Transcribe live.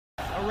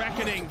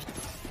reckoning.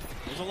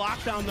 There's a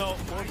lockdown though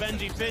for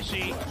Benji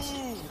Fishy.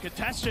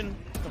 Contestion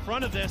the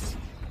front of this.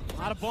 A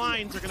lot of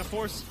blinds are going to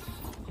force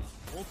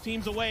both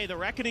teams away. The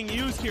reckoning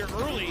used here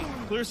early.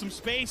 Clear some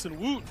space and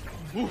Woot.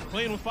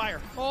 Playing with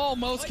fire.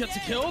 Almost gets a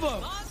kill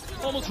though.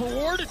 Almost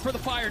rewarded for the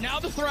fire. Now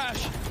the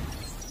thrash.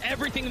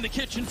 Everything in the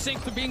kitchen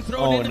sink to being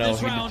thrown into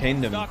this round.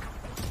 Detained him.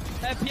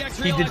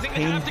 FPX realizing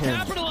they have to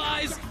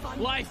capitalize.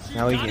 Life.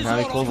 Now he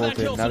full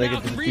volted. Now they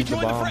get to defeat the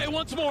bomb.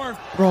 Once more.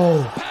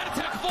 Bro.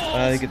 Falls.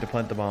 Now they get to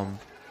plant the bomb.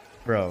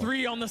 Bro.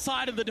 3 on the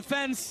side of the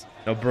defense.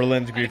 No,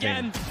 Berlin's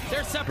griefing.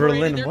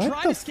 Berlin,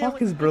 what the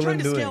fuck is Berlin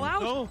doing?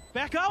 No,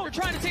 back out. They're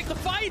trying to take the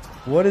fight.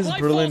 What is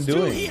Berlin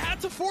doing? He had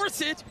to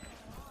force it.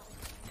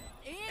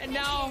 And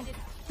now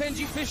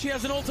Benji Fishy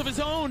has an ult of his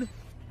own.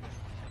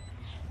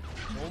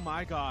 Oh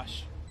my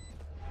gosh.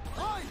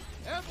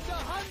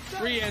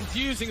 Rian's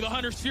using the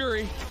Hunter's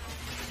Fury.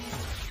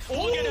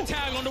 We'll get a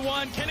tag onto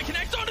one. Can it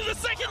connect onto the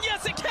second?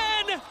 Yes, it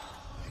can.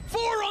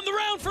 4 on the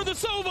round for the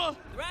Sova.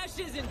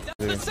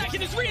 The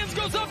second is Rian's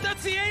goes up.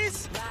 That's the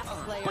ace.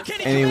 But can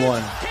he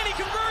Anyone. Can he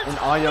convert? And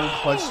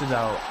Ayang clutched it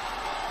out.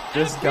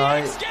 This FPX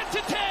guy. Get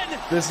to 10.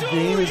 This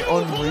game is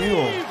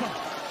unreal.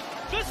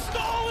 The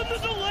stall and the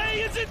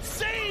delay is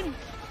insane.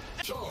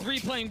 3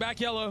 playing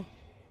back yellow.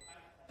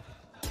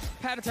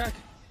 Pat attack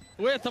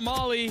with the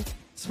molly.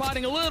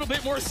 Spotting a little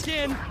bit more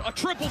skin. A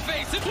triple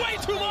face. It's way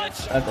too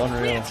much. That's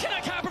unreal. Rians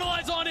cannot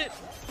capitalize on it.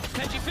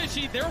 Benji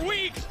Fishy, they're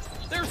weak.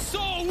 They're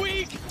so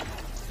weak.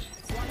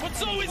 But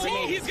so is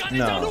he. He's gotten it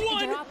down to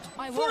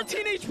 1.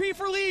 14 HP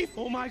for Leaf.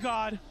 Oh my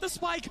god. The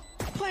spike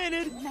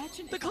planted.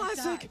 The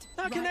classic.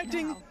 Not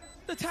connecting.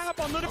 The tap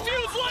on the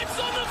defuse. Life's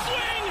on the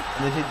swing.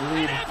 And they take the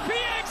lead. And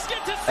FPX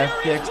get to series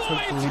FPX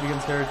points. took the lead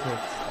against Heretics.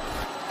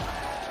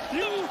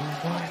 You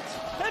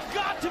What? have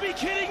got to be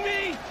kidding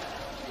me.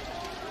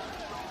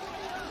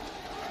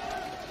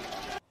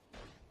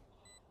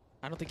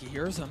 I don't think he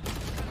hears him.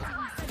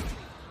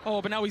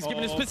 Oh, but now he's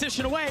giving his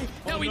position away.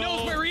 Now he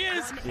knows where he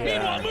is. Yeah,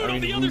 Meanwhile, Moon on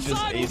the other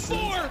side with aces.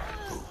 4.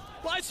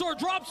 Lysor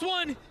drops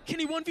 1. Can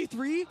he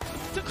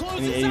 1v3 to close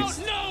And he this out?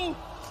 aced. No.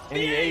 And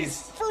The he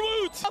ace aced. for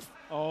Woot.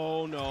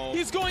 Oh no.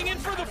 He's going in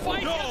for the fight.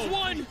 He has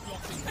 1.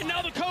 And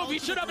now the Cove. He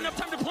should have enough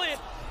time to plant.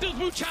 Does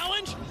Woot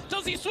challenge?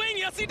 Does he swing?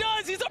 Yes, he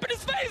does. He's up in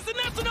his face, and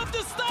that's enough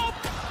to stop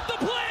the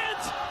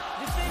plant.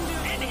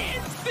 An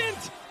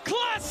instant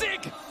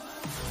classic.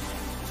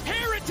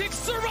 Heretics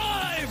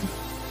survive.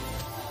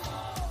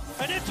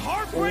 And it's Oh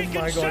heartbreaking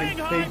my god,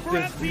 Shanghai for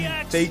he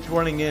FPX. faked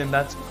running in.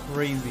 That's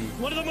crazy.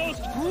 One of the most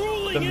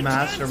grueling The intense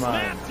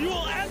mastermind. maps you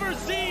will ever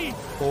see.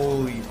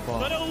 Holy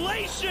But fuck.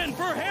 elation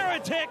for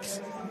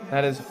Heretics.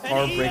 That is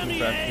heartbreaking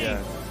for EMEA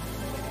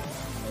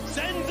FPX.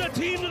 sends a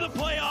team to the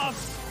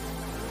playoffs.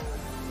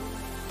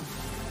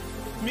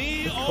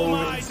 Me, The oh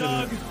my coincidence.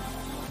 Doug.